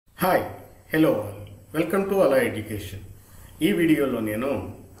Hi hello all welcome to అలా education. ఈ వీడియోలో నేను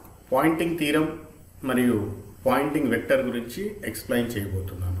పాయింటింగ్ థీరం మరియు పాయింటింగ్ వెక్టర్ గురించి ఎక్స్ప్లెయిన్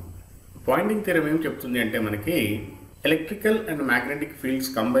చేయబోతున్నాను. పాయింటింగ్ థీరం ఏం చెప్తుంది అంటే మనకి electrical and magnetic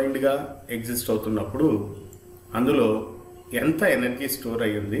fields కంబైన్డ్గా exist అవుతున్నప్పుడు అందులో ఎంత ఎనర్జీ స్టోర్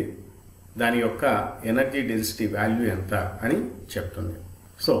అయ్యింది, దాని యొక్క ఎనర్జీ డెన్సిటీ వాల్యూ ఎంత అని చెప్తుంది.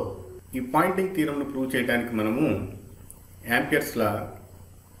 సో ఈ పాయింటింగ్ థీరంను ప్రూవ్ చేయడానికి మనము amperes law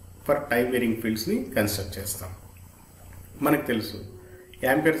for time wearing ఫీల్డ్స్ని construct చేస్తాం. మనకు తెలుసు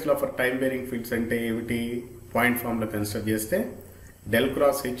amperes law for time wearing fields అంటే ఏమిటి? పాయింట్ ఫామ్లో కన్స్ట్రక్ట్ చేస్తే del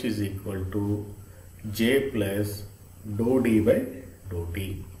cross H is equal to J plus do D by do tea.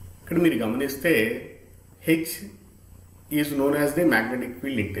 ఇక్కడ మీరు గమనిస్తే H is known as the magnetic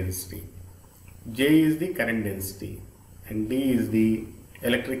field intensity, J is the current density and D is the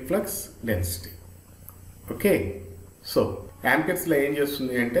electric flux density. Okay, so యాంపియర్స్లో ఏం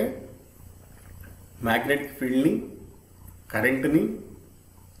చేస్తుంది అంటే magnetic ఫీల్డ్ని, కరెంట్ని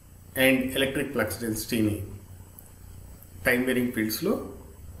and electric flux డెన్సిటీని time wearing ఫీల్డ్స్లో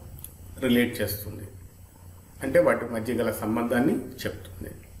relate చేస్తుంది, అంటే వాటి మధ్య గల సంబంధాన్ని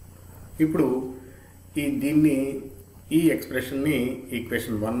చెప్తుంది. ఇప్పుడు దీన్ని ఈ ఎక్స్ప్రెషన్ని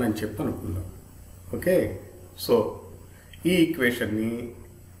ఈక్వేషన్ 1 అని చెప్పి అనుకుందాం. ఓకే, సో ఈ ఈక్వేషన్ని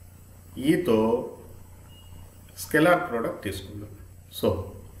ఈతో స్కెలార్ ప్రోడక్ట్ తీసుకుందాం. So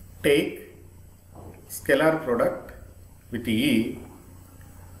take scalar product with ఈ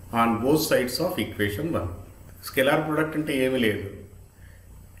on both sides of equation 1. Scalar product అంటే ఏమీ లేదు,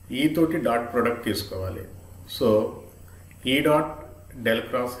 ఈ తోటి డాట్ ప్రోడక్ట్ తీసుకోవాలి. సో ఈ dot del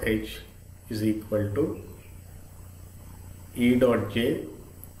cross H is equal to ఈ డాట్ జే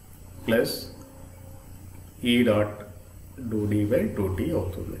ప్లస్ ఈ dot do D by do tea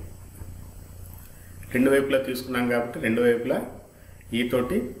అవుతుంది. రెండు వైపులా తీసుకున్నాం కాబట్టి రెండు వైపులా ఈ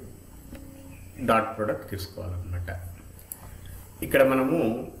తోటి డాట్ ప్రోడక్ట్ తీసుకోవాలన్నమాట. ఇక్కడ మనము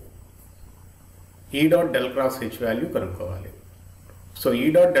ఈ dot del cross H value కనుక్కోవాలి. సో ఈ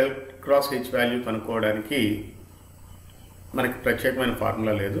dot del cross H value కనుక్కోవడానికి మనకి ప్రత్యేకమైన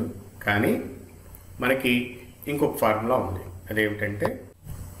ఫార్ములా లేదు, కానీ మనకి ఇంకొక ఫార్ములా ఉంది. అదేమిటంటే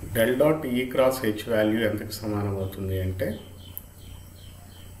డెల్ డాట్ ఈ క్రాస్ హెచ్ వాల్యూ ఎంతకు సమానం అవుతుంది అంటే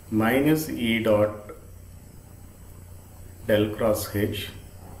మైనస్ ఈ dot del cross H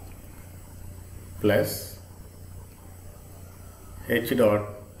plus H dot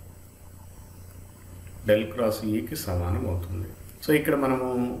del cross ఈకి సమానం అవుతుంది. సో ఇక్కడ మనము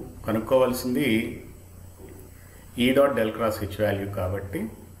కనుక్కోవాల్సింది ఈ dot del cross H value కాబట్టి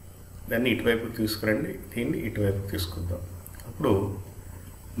దాన్ని ఇటువైపుకి తీసుకురండి, దీన్ని ఇటువైపుకి తీసుకుందాం. అప్పుడు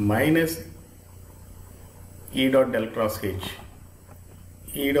మైనస్ ఈ డాట్ డెల్ క్రాస్ హెచ్,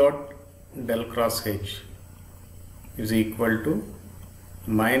 ఈ dot del cross H is equal to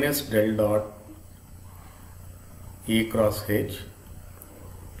minus del dot E cross H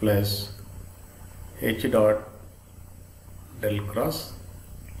plus H dot del cross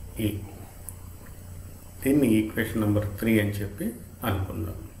E. దీన్ని ఈక్వేషన్ నెంబర్ 3 అని చెప్పి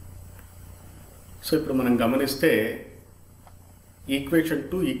అనుకుందాం. సో ఇప్పుడు మనం గమనిస్తే ఈక్వేషన్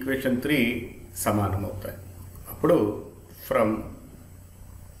 2, ఈక్వేషన్ 3 సమానం అవుతాయి. అప్పుడు ఫ్రమ్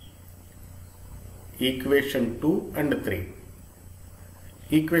ఈక్వేషన్ 2 అండ్ 3,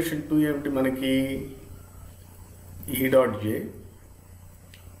 ఈక్వేషన్ 2 ఏమిటి మనకి? ఈ డాట్ జే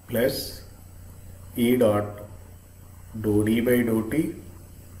ప్లస్ ఈ dot do D by do T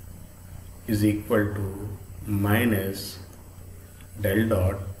is equal to minus del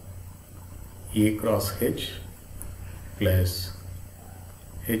dot ఈ cross H plus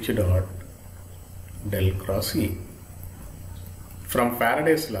H dot del cross ఈ. From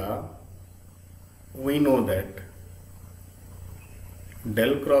Faraday's law we know that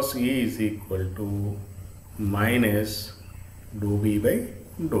del cross E is equal to minus dou B by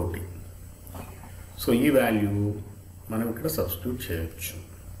dou T. So ఈ value మనం ఇక్కడ substitute చేయొచ్చు.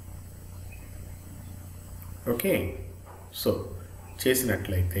 Okay, so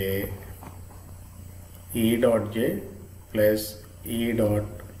చేసినట్లయితే ఈ dot j plus ఈ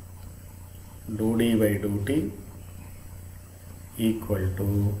dot do D by do tea equal to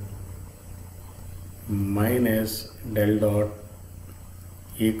minus del dot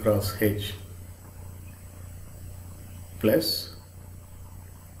E cross H plus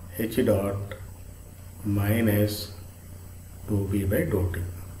H dot minus dou B by dou T.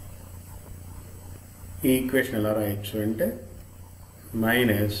 ఈ equation ఎలా రాయొచ్చు అంటే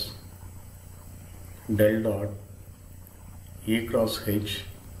మైనస్ డెల్ డాట్ ఈ cross H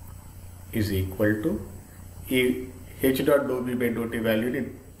is equal to ఈ H dot do B by do tea వాల్యూని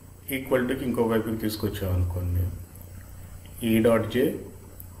equal Tuki ఇంకో వైపుకి తీసుకొచ్చాం అనుకోండి, ఈ dot j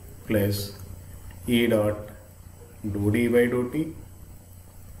plus E dot dou d by dou t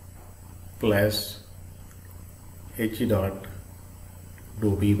plus H dot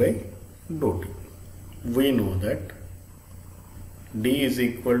dou b by dou t. We know that d is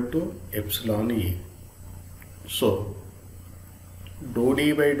equal to epsilon E. So dou d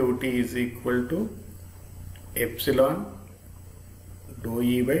by dou t is equal to epsilon dou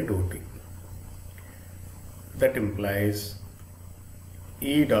E by dou t. That implies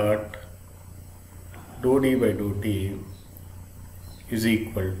E dot dou d by dou t is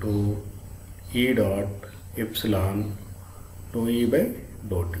equal to E dot epsilon dou E by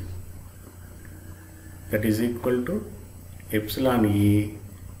dou t. That is equal to epsilon E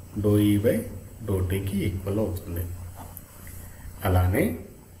dou E by dou t की equal అవుతుంది. అలానే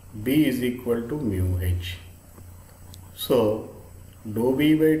B is equal to mu H. So dou B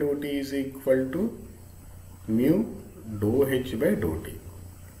by dou t is equal to mu dou H by dou t.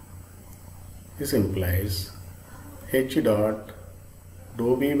 This implies H dot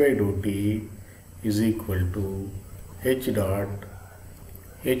dou B by dou t is equal to H dot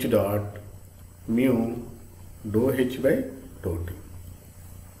mu dou H by dou t.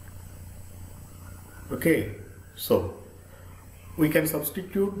 Okay, so we can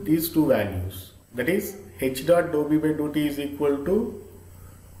substitute these two values. That is, H dot dou B by dou t is equal to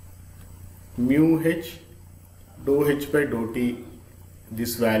mu H dou H by dou t,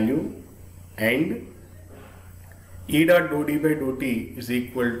 this value, and E dot dou d by dou t is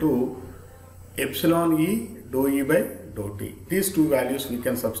equal to epsilon E dou E by dou t. These two values we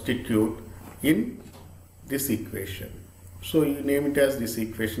can substitute in this equation. So you name it as this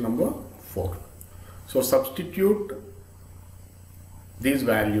equation number 4. So substitute these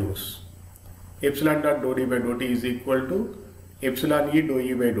values. Epsilon dot dou d by dou t is equal to epsilon E dou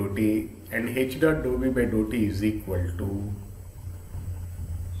E by dou t, and H dot dou B by dou t is equal to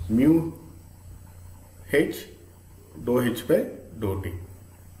mu H dou H by dou t.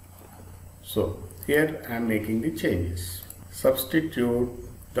 So here I am making the changes. Substitute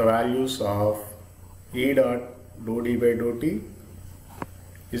the values of E dot dou d by dou t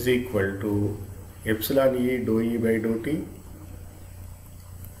is equal to epsilon E dou E by dou t,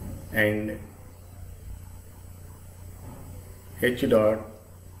 and H dot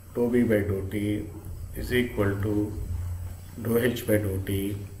dou B by dou t is equal to dou H by dou t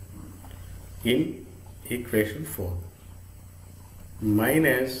in equation 4,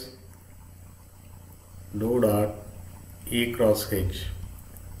 minus dou dot E cross H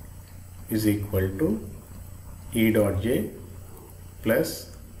is equal to E dot J plus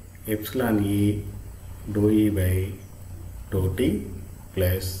epsilon E dou E by dou t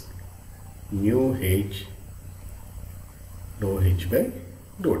plus mu H dou H by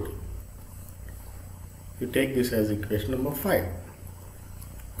dou t. You take this as equation number 5.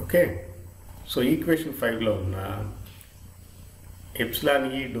 Okay. So equation 5 లో ఉన్న epsilon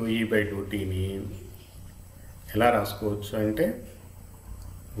E dou E by dou t ని ఎలా రాసుకోవచ్చు అంటే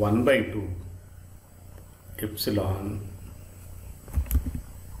 1/2 epsilon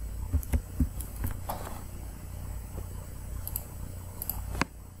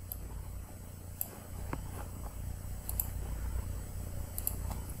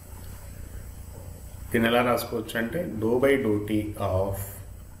దీన్ని ఎలా రాసుకోవచ్చు అంటే dou by dou t of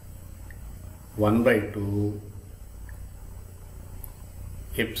 1/2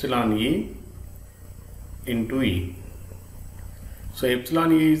 epsilon E into E. So epsilon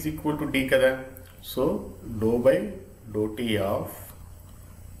E is equal to d kada. So dou by dou t of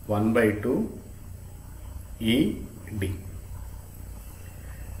 1/2 E d.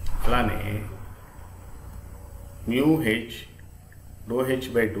 అలానే mu H dou H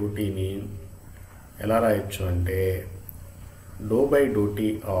by dou t ని ఎలా రాయొచ్చు అంటే dou by dou t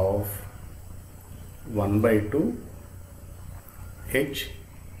of 1/2 H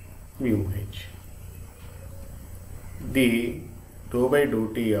mu H. The dou by dou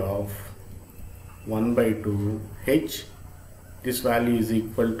t of 1/2 H, this value is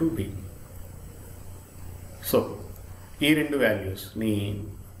equal to B. So ఈ రెండు values ని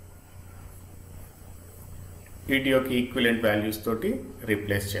వీటి యొక్క ఈక్వివలెంట్ వాల్యూస్ తోటి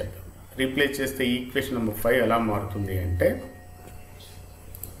రీప్లేస్ చేద్దాం. రీప్లేస్ చేస్తే ఈక్వేషన్ నెంబర్ 5 ఎలా మారుతుంది అంటే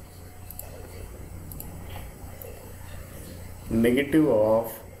negative of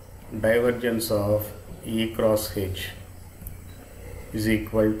divergence of E cross H is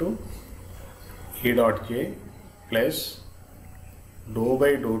equal to E dot J plus dou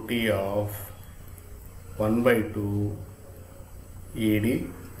by dou t of 1/2 ED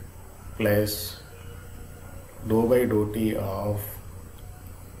plus dou by dou t of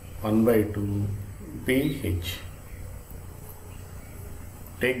 1/2 BH.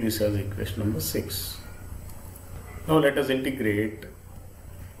 take this as equation number 6. Now let us integrate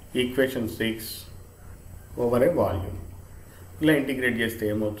equation 6 over a volume. ఇలా integrate చేస్తే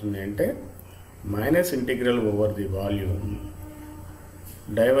ఏమవుతుంది అంటే minus integral over the volume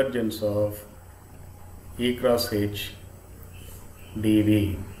divergence of E cross H dV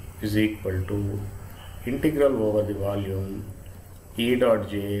is equal to integral over the volume E dot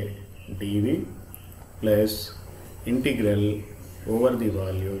J dV plus integral over the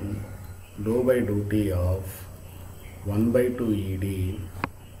volume dou by dou T of 1 by 2 ED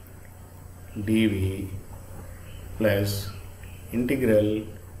dV plus integral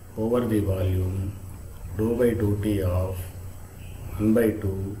over the volume dou by dou T of 1 by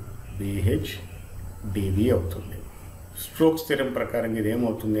 2 BH dV అవుతుంది. Strokes theorem ప్రకారం ఇది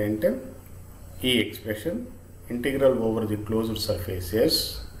ఏమవుతుంది అంటే ఈ expression integral over the closed surfaces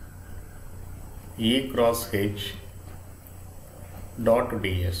E cross H dot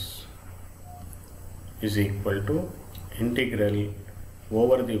ds is equal to integral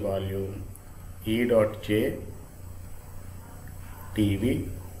over the volume E dot J dV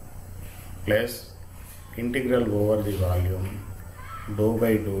plus integral over the volume dou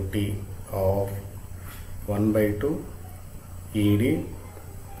by dou T of 1 by 2 ED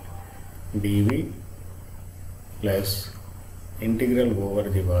dV plus integral over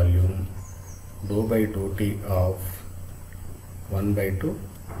the volume dou by dou T of 1 by 2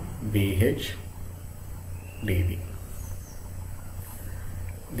 BH dV.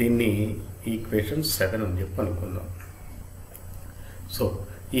 దీన్ని equation 7 అని చెప్పి అనుకుందాం. So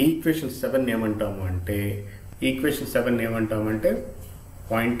ఈ equation 7 ఏమంటామంటే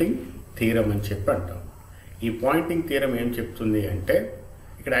Poynting theorem అని చెప్పి అంటాం. ఈ పాయింటింగ్ థీరం ఏం చెప్తుంది అంటే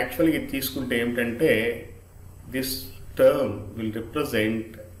ఇక్కడ యాక్చువల్గా ఇది తీసుకుంటే ఏమిటంటే this term will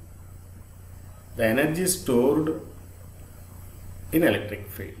represent the energy stored in electric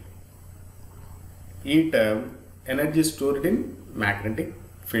field. ఈ term energy stored in magnetic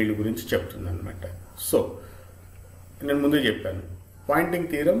field గురించి చెప్తుంది అనమాట. సో నేను ముందే చెప్పాను Poynting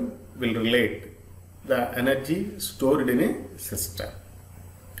theorem will relate the energy stored in a system.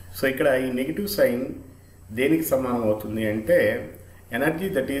 So ఇక్కడ ఈ నెగిటివ్ సైన్ దేనికి సమానం అవుతుంది అంటే energy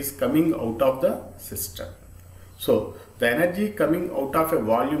that is coming out of the system. So the energy coming out of a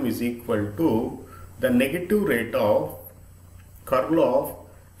volume is equal to the negative rate of curl of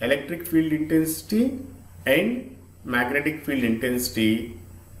electric field intensity and magnetic field intensity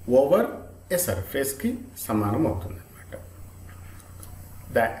over a సర్ఫేస్కి సమానం అవుతుంది అనమాట.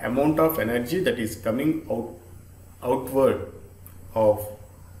 The amount of energy that is coming outward of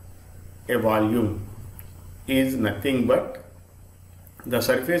a volume is nothing but the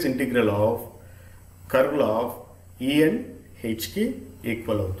surface integral of curl of E and H ki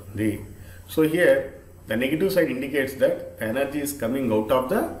equal avutundi. So here the negative side indicates that the energy is coming out of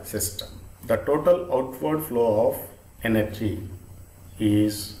the system. The total outward flow of energy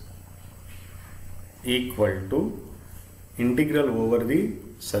is equal to integral over the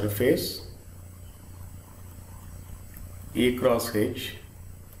surface E cross H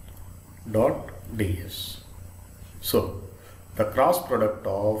dot ds. So the cross product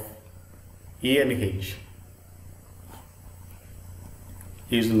of E and H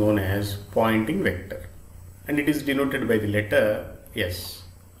is known as Poynting vector and it is denoted by the letter S.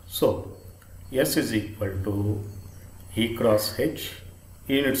 So S is equal to E cross H.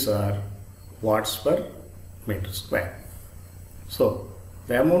 Units are watts per meter square. So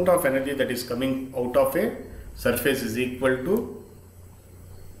the amount of energy that is coming out of a surface is equal to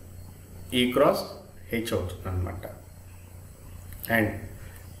E cross H అవుతుంది అనమాట. And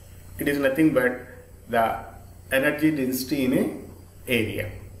it is nothing but the energy density in a area.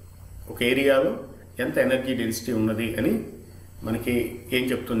 ఒక ఏరియాలో ఎంత energy density ఉన్నది అని మనకి ఏం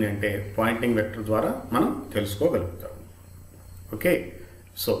చెప్తుంది అంటే పాయింటింగ్ వెక్టర్ ద్వారా మనం తెలుసుకోగలుగుతాం. ఓకే,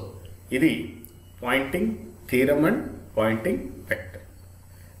 సో ఇది Poynting theorem and Poynting vector.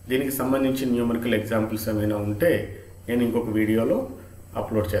 దీనికి సంబంధించిన న్యూమరికల్ ఎగ్జాంపుల్స్ ఏమైనా ఉంటే నేను ఇంకొక వీడియోలో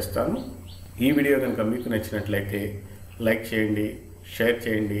అప్లోడ్ చేస్తాను. ఈ వీడియో కనుక మీకు నచ్చినట్లయితే లైక్ చేయండి, షేర్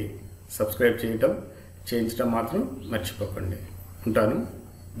చేయండి, సబ్స్క్రైబ్ చేయించడం మాత్రం మర్చిపోకండి. ఉంటాను,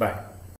 బాయ్.